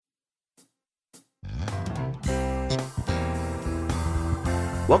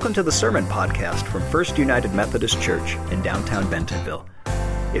Welcome to the Sermon Podcast from First United Methodist Church in downtown Bentonville.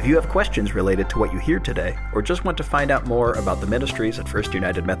 If you have questions related to what you hear today, or just want to find out more about the ministries at First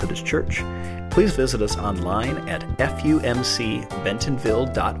United Methodist Church, please visit us online at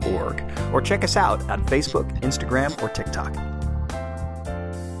fumcbentonville.org or check us out on Facebook, Instagram, or TikTok.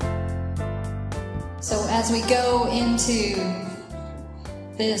 So as we go into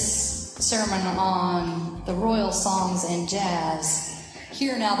this sermon on the royal songs and jazz,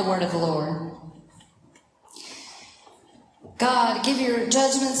 hear now the word of the Lord. God, give your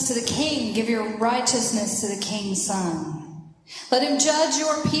judgments to the king. Give your righteousness to the king's son. Let him judge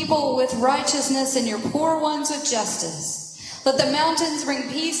your people with righteousness and your poor ones with justice. Let the mountains bring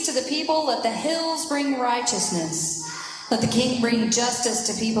peace to the people. Let the hills bring righteousness. Let the king bring justice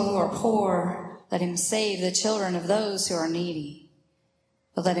to people who are poor. Let him save the children of those who are needy.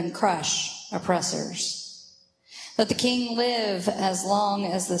 But let him crush oppressors. Let the king live as long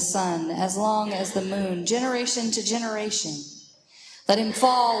as the sun, as long as the moon, generation to generation. Let him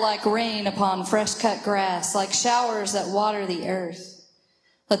fall like rain upon fresh-cut grass, like showers that water the earth.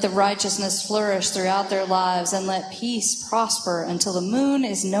 Let the righteousness flourish throughout their lives, and let peace prosper until the moon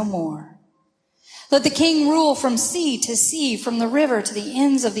is no more. Let the king rule from sea to sea, from the river to the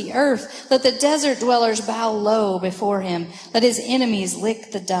ends of the earth. Let the desert dwellers bow low before him. Let his enemies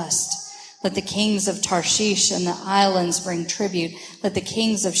lick the dust. Let the kings of Tarshish and the islands bring tribute. Let the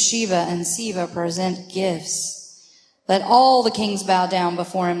kings of Sheba and Seba present gifts. Let all the kings bow down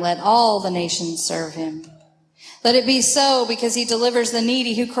before him. Let all the nations serve him. Let it be so, because he delivers the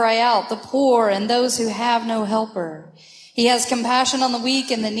needy who cry out, the poor and those who have no helper. He has compassion on the weak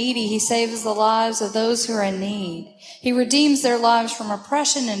and the needy. He saves the lives of those who are in need. He redeems their lives from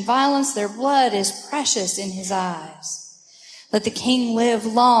oppression and violence. Their blood is precious in his eyes. Let the king live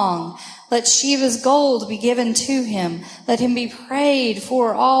long. Let Sheba's gold be given to him. Let him be prayed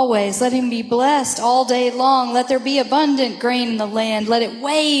for always. Let him be blessed all day long. Let there be abundant grain in the land. Let it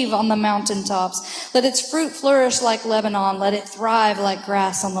wave on the mountaintops. Let its fruit flourish like Lebanon. Let it thrive like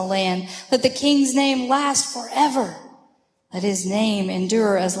grass on the land. Let the king's name last forever. Let his name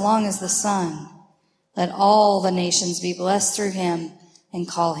endure as long as the sun. Let all the nations be blessed through him and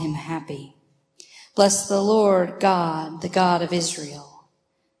call him happy. Bless the Lord God, the God of Israel,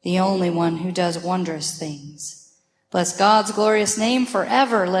 the only one who does wondrous things. Bless God's glorious name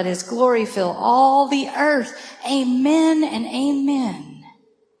forever. Let his glory fill all the earth. Amen and amen.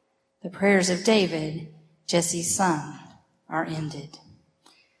 The prayers of David, Jesse's son, are ended.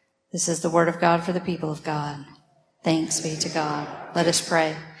 This is the word of God for the people of God. Thanks be to God. Let us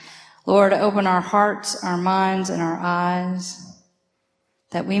pray. Lord, open our hearts, our minds, and our eyes,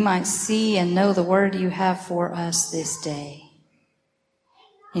 that we might see and know the word you have for us this day.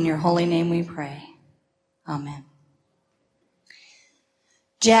 In your holy name we pray. Amen.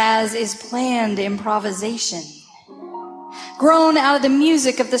 Jazz is planned improvisation. Grown out of the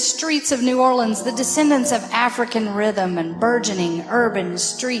music of the streets of New Orleans, the descendants of African rhythm and burgeoning urban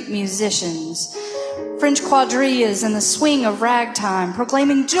street musicians, French quadrilles and the swing of ragtime,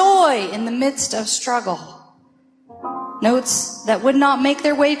 proclaiming joy in the midst of struggle. Notes that would not make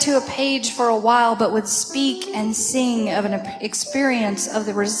their way to a page for a while, but would speak and sing of an experience of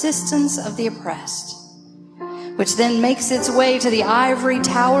the resistance of the oppressed, which then makes its way to the ivory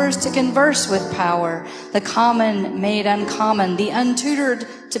towers to converse with power, the common made uncommon, the untutored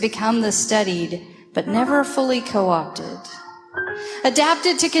to become the studied, but never fully co-opted.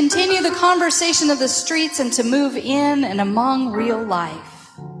 Adapted to continue the conversation of the streets and to move in and among real life.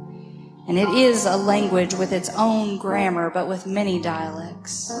 And it is a language with its own grammar, but with many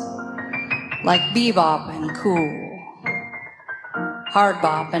dialects, like bebop and cool, hard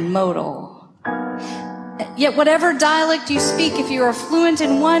bop and modal. Yet whatever dialect you speak, if you are fluent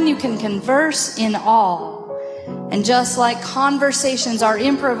in one, you can converse in all. And just like conversations are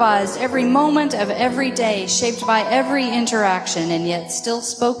improvised every moment of every day, shaped by every interaction, and yet still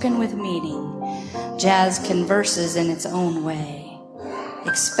spoken with meaning, jazz converses in its own way.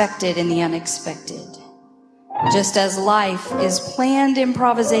 Expected in the unexpected. Just as life is planned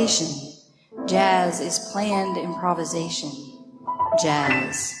improvisation, jazz is planned improvisation.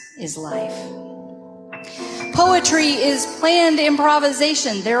 Jazz is life. Poetry is planned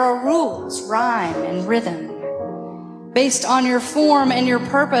improvisation. There are rules, rhyme, and rhythm, based on your form and your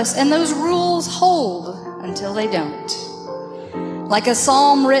purpose, and those rules hold until they don't. Like a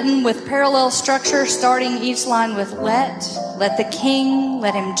psalm written with parallel structure, starting each line with let the king,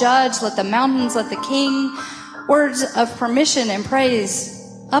 let him judge, let the mountains, let the king. Words of permission and praise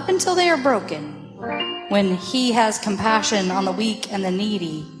up until they are broken, when he has compassion on the weak and the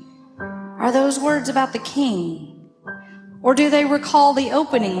needy. Are those words about the king? Or do they recall the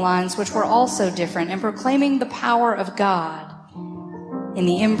opening lines, which were also different, and proclaiming the power of God? In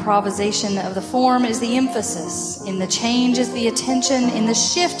the improvisation of the form is the emphasis. In the change is the attention. In the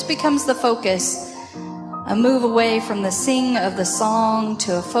shift becomes the focus. A move away from the sing of the song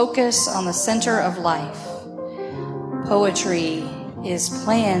to a focus on the center of life. Poetry is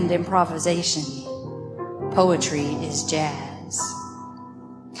planned improvisation. Poetry is jazz.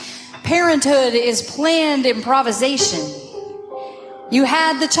 Parenthood is planned improvisation. You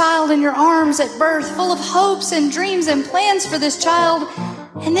had the child in your arms at birth, full of hopes and dreams and plans for this child,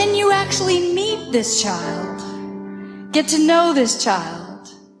 and then you actually meet this child, get to know this child,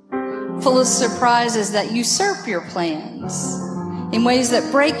 full of surprises that usurp your plans, in ways that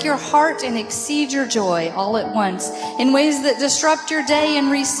break your heart and exceed your joy all at once, in ways that disrupt your day and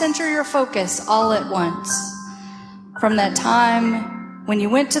recenter your focus all at once. From that time when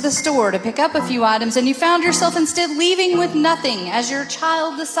you went to the store to pick up a few items and you found yourself instead leaving with nothing, as your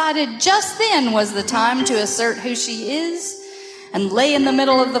child decided just then was the time to assert who she is and lay in the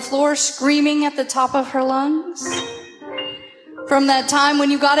middle of the floor screaming at the top of her lungs. From that time when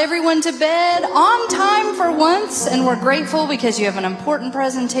you got everyone to bed on time for once and were grateful because you have an important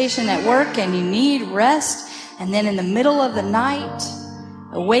presentation at work and you need rest, and then in the middle of the night,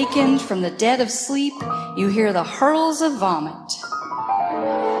 awakened from the dead of sleep, you hear the hurls of vomit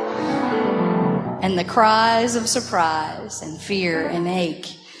and the cries of surprise and fear and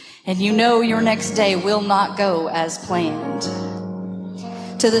ache, and you know your next day will not go as planned.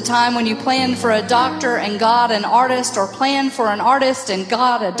 To the time when you planned for a doctor and God an artist, or planned for an artist and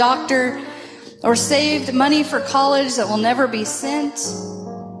God a doctor, or saved money for college that will never be sent.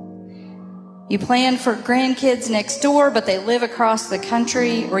 You planned for grandkids next door, but they live across the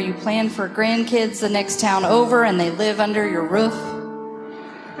country, or you planned for grandkids the next town over and they live under your roof.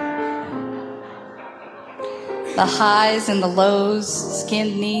 The highs and the lows,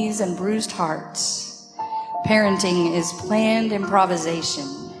 skinned knees and bruised hearts. Parenting is planned improvisation.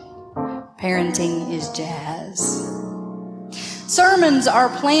 Parenting is jazz. Sermons are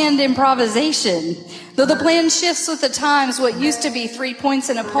planned improvisation. Though the plan shifts with the times, what used to be 3 points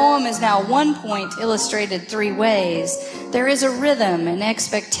in a poem is now 1 point illustrated 3 ways. There is a rhythm, an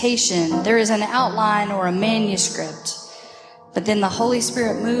expectation. There is an outline or a manuscript. But then the Holy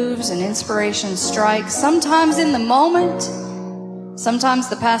Spirit moves and inspiration strikes, sometimes in the moment. Sometimes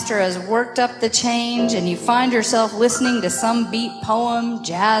the pastor has worked up the change and you find yourself listening to some beat poem,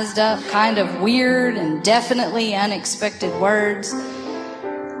 jazzed up, kind of weird and definitely unexpected words.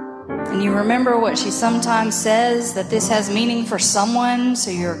 And you remember what she sometimes says, that this has meaning for someone, so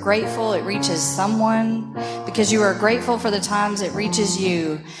you're grateful it reaches someone, because you are grateful for the times it reaches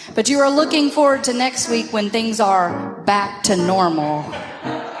you. But you are looking forward to next week when things are back to normal.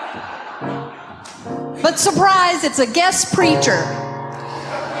 But surprise, it's a guest preacher.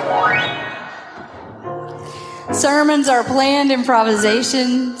 Sermons are planned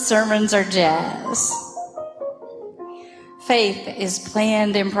improvisation. Sermons are jazz. Faith is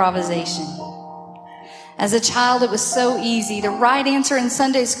planned improvisation. As a child, it was so easy. The right answer in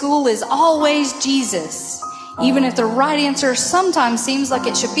Sunday school is always Jesus, even if the right answer sometimes seems like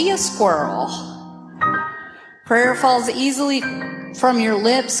it should be a squirrel. Prayer falls easily from your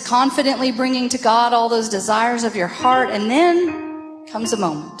lips, confidently bringing to God all those desires of your heart, and then comes a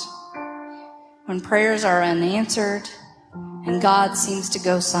moment when prayers are unanswered and God seems to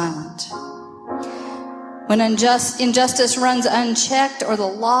go silent. When injustice runs unchecked or the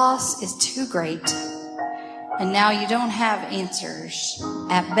loss is too great, and now you don't have answers.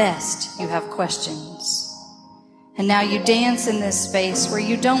 At best, you have questions. And now you dance in this space where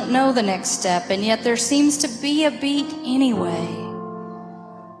you don't know the next step, and yet there seems to be a beat anyway.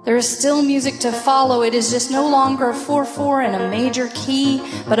 There is still music to follow. It is just no longer a 4/4 in a major key,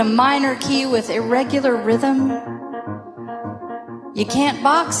 but a minor key with irregular rhythm. You can't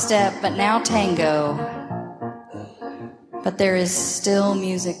box step, but now tango. But there is still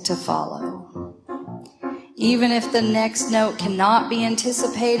music to follow. Even if the next note cannot be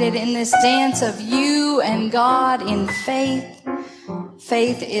anticipated in this dance of you and God in faith,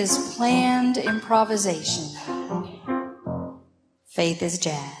 faith is planned improvisation. Faith is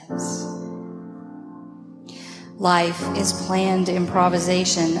jazz. Life is planned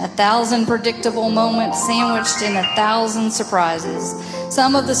improvisation, 1,000 predictable moments sandwiched in 1,000 surprises.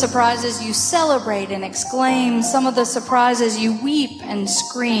 Some of the surprises you celebrate and exclaim. Some of the surprises you weep and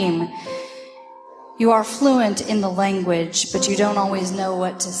scream. You are fluent in the language, but you don't always know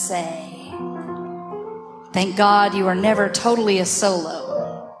what to say. Thank God you are never totally a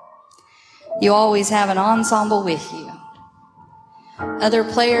solo. You always have an ensemble with you. Other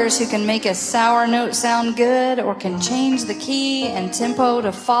players who can make a sour note sound good or can change the key and tempo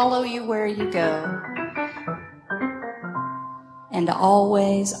to follow you where you go. And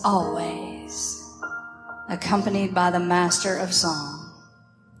always, always accompanied by the master of song,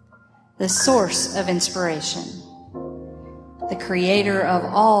 the source of inspiration, the creator of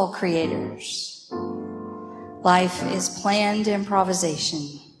all creators. Life is planned improvisation.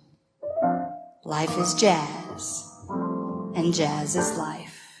 Life is jazz, and jazz is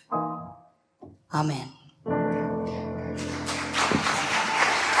life. Amen.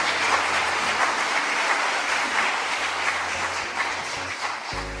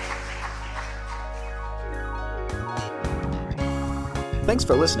 Thanks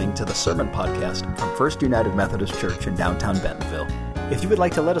for listening to the Sermon Podcast from First United Methodist Church in downtown Bentonville. If you would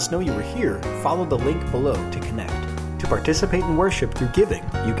like to let us know you were here, follow the link below to connect. To participate in worship through giving,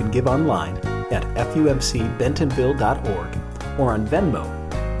 you can give online at fumcbentonville.org or on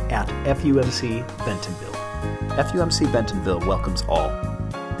Venmo at FUMC Bentonville. FUMC Bentonville welcomes all.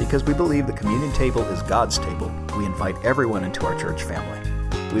 Because we believe the communion table is God's table, we invite everyone into our church family.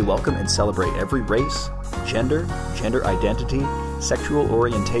 We welcome and celebrate every race, gender identity, sexual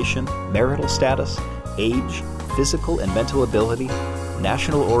orientation, marital status, age, physical and mental ability,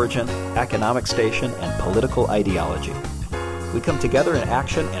 national origin, economic station, and political ideology. We come together in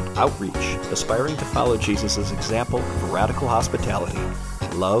action and outreach, aspiring to follow Jesus' example of radical hospitality,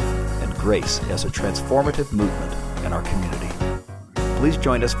 love, and grace as a transformative movement in our community. Please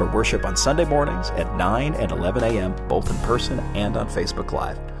join us for worship on Sunday mornings at 9 and 11 a.m., both in person and on Facebook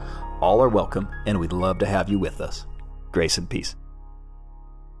Live. All are welcome, and we'd love to have you with us. Grace and peace.